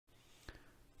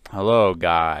Hello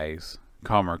guys,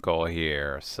 Comerco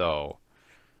here. So,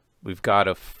 we've got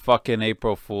a fucking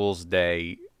April Fool's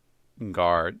Day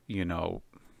guard,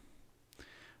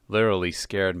 literally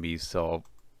scared me. So,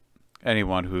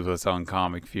 anyone who was on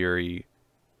Comic Fury,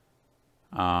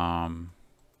 um,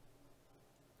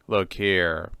 look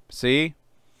here. See?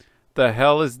 The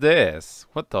hell is this?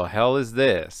 What the hell is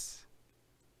this?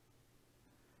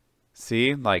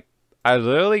 See? Like, I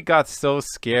literally got so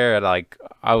scared, like,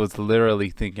 I was literally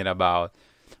thinking about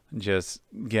just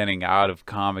getting out of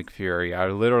Comic Fury. I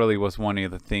literally was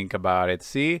wanting to think about it.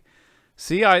 See,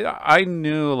 I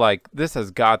knew like this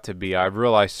has got to be. I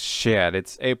realized shit.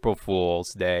 It's April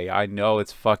Fool's Day. I know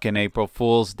it's fucking April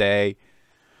Fool's Day.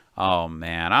 Oh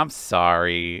man, I'm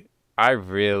sorry. I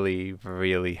really,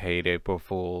 really hate April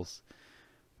Fools.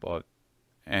 But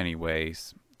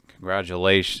anyways,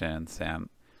 congratulations and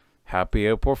happy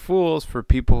April Fools for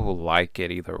people who like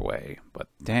it either way. But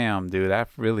damn, dude, that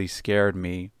really scared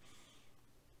me.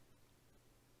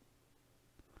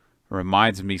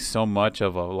 Reminds me so much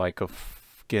of a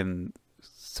fucking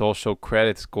social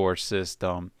credit score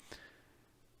system.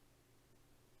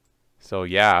 So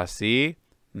yeah, see?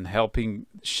 And helping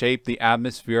shape the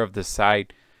atmosphere of the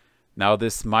site. Now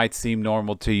this might seem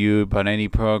normal to you, but any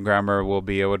programmer will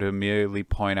be able to immediately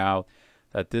point out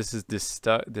that this is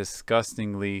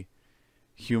disgustingly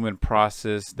human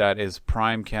process that is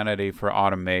prime candidate for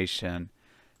automation.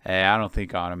 Hey, I don't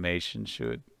think automation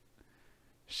should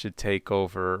take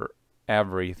over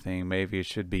everything. Maybe it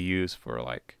should be used for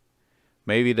like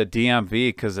maybe the DMV,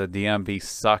 because the DMV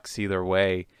sucks either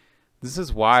way. This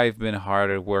is why I've been hard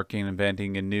at working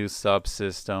inventing a new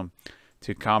subsystem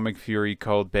to Comic Fury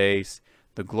code base,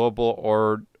 the global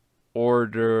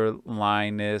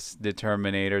orderliness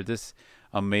determinator. This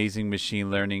amazing machine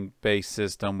learning based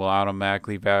system will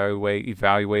automatically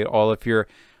evaluate all of your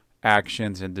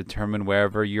actions and determine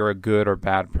whether you're a good or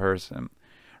bad person.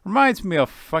 Reminds me of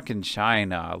fucking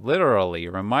China. Literally.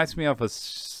 Reminds me of a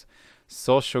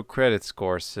social credit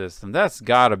score system. That's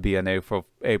gotta be an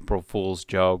April Fool's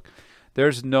joke.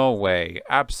 There's no way,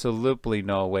 absolutely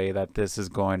no way that this is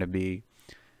going to be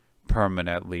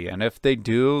permanently. And if they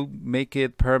do make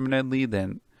it permanently,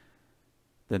 then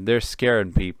they're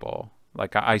scaring people.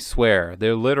 Like, I swear,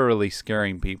 they're literally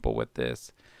scaring people with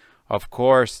this. Of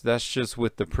course, that's just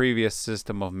with the previous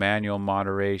system of manual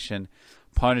moderation.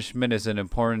 Punishment is an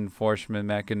important enforcement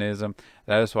mechanism.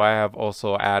 That is why I have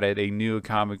also added a new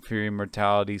Comic Fury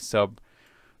mortality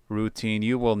sub-routine.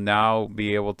 You will now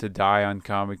be able to die on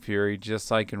Comic Fury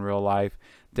just like in real life.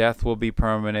 Death will be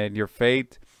permanent. Your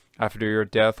fate after your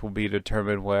death will be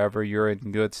determined wherever you're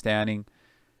in good standing.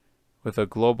 With a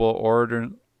global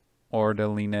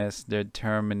orderliness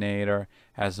determinator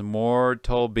as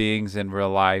mortal beings in real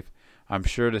life, I'm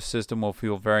sure the system will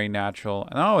feel very natural.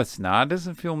 No, it's not. It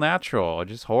doesn't feel natural.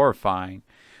 It's just horrifying.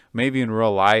 Maybe in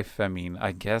real life, I mean,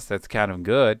 I guess that's kind of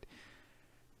good.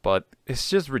 But it's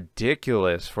just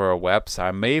ridiculous for a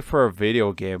website. Made for a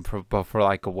video game, but for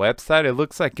like a website, it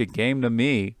looks like a game to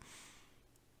me.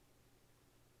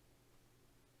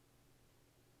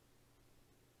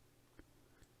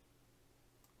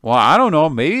 Well, I don't know.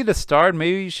 Maybe to start,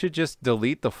 maybe you should just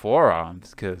delete the forums.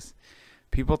 Because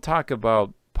people talk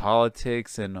about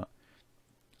politics and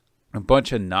a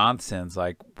bunch of nonsense.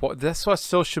 Like, that's what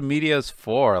social media is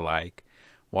for. Like,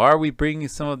 why are we bringing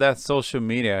some of that social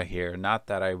media here? Not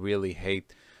that I really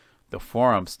hate the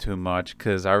forums too much,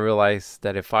 because I realize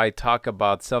that if I talk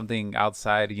about something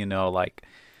outside, like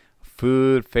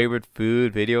food, favorite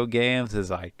food, video games, is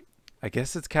like, I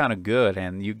guess it's kind of good.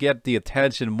 And you get the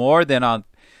attention more than on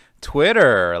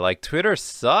Twitter. Like, Twitter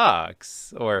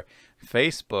sucks. Or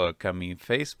Facebook. I mean,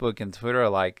 Facebook and Twitter are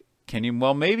like,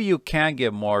 well, maybe you can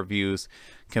get more views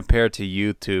compared to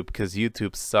YouTube, because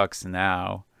YouTube sucks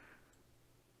now.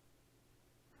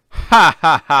 Ha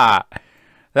ha ha.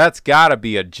 That's gotta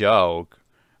be a joke.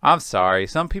 I'm sorry.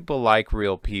 Some people like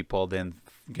real people than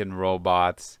fucking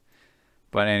robots.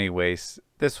 But anyways,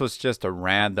 this was just a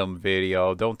random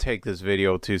video. Don't take this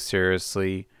video too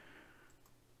seriously.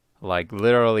 Like,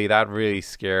 literally, that really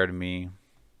scared me.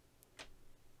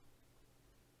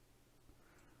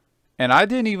 And I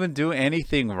didn't even do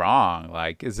anything wrong.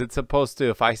 Like, is it supposed to,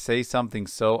 if I say something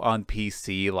so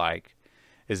un-PC, like,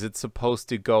 is it supposed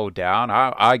to go down?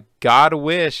 I gotta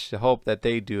hope that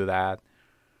they do that.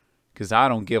 Because I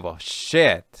don't give a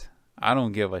shit. I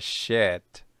don't give a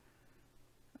shit.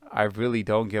 I really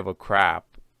don't give a crap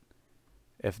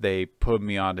if they put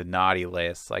me on the naughty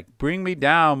list. Like, bring me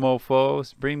down,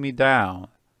 mofos. Bring me down.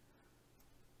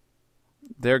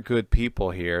 They're good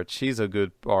people here. She's a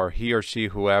good, or he or she,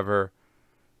 whoever,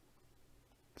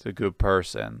 is a good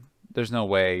person. There's no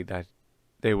way that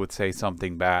they would say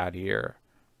something bad here.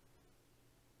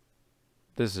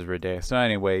 This is ridiculous. So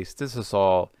anyways, this is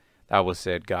all that was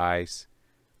it, guys.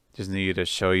 Just needed to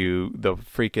show you the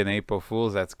freaking April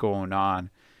Fools that's going on.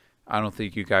 I don't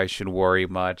think you guys should worry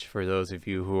much for those of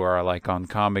you who are like on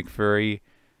Comic Fury.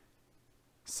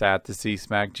 Sad to see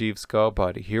Smack Jeeves go,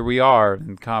 but here we are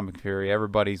in Comic Fury.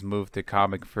 Everybody's moved to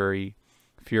Comic Fury.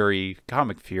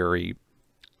 Comic Fury.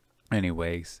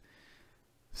 Anyways,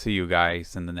 see you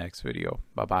guys in the next video.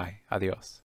 Bye-bye. Adios.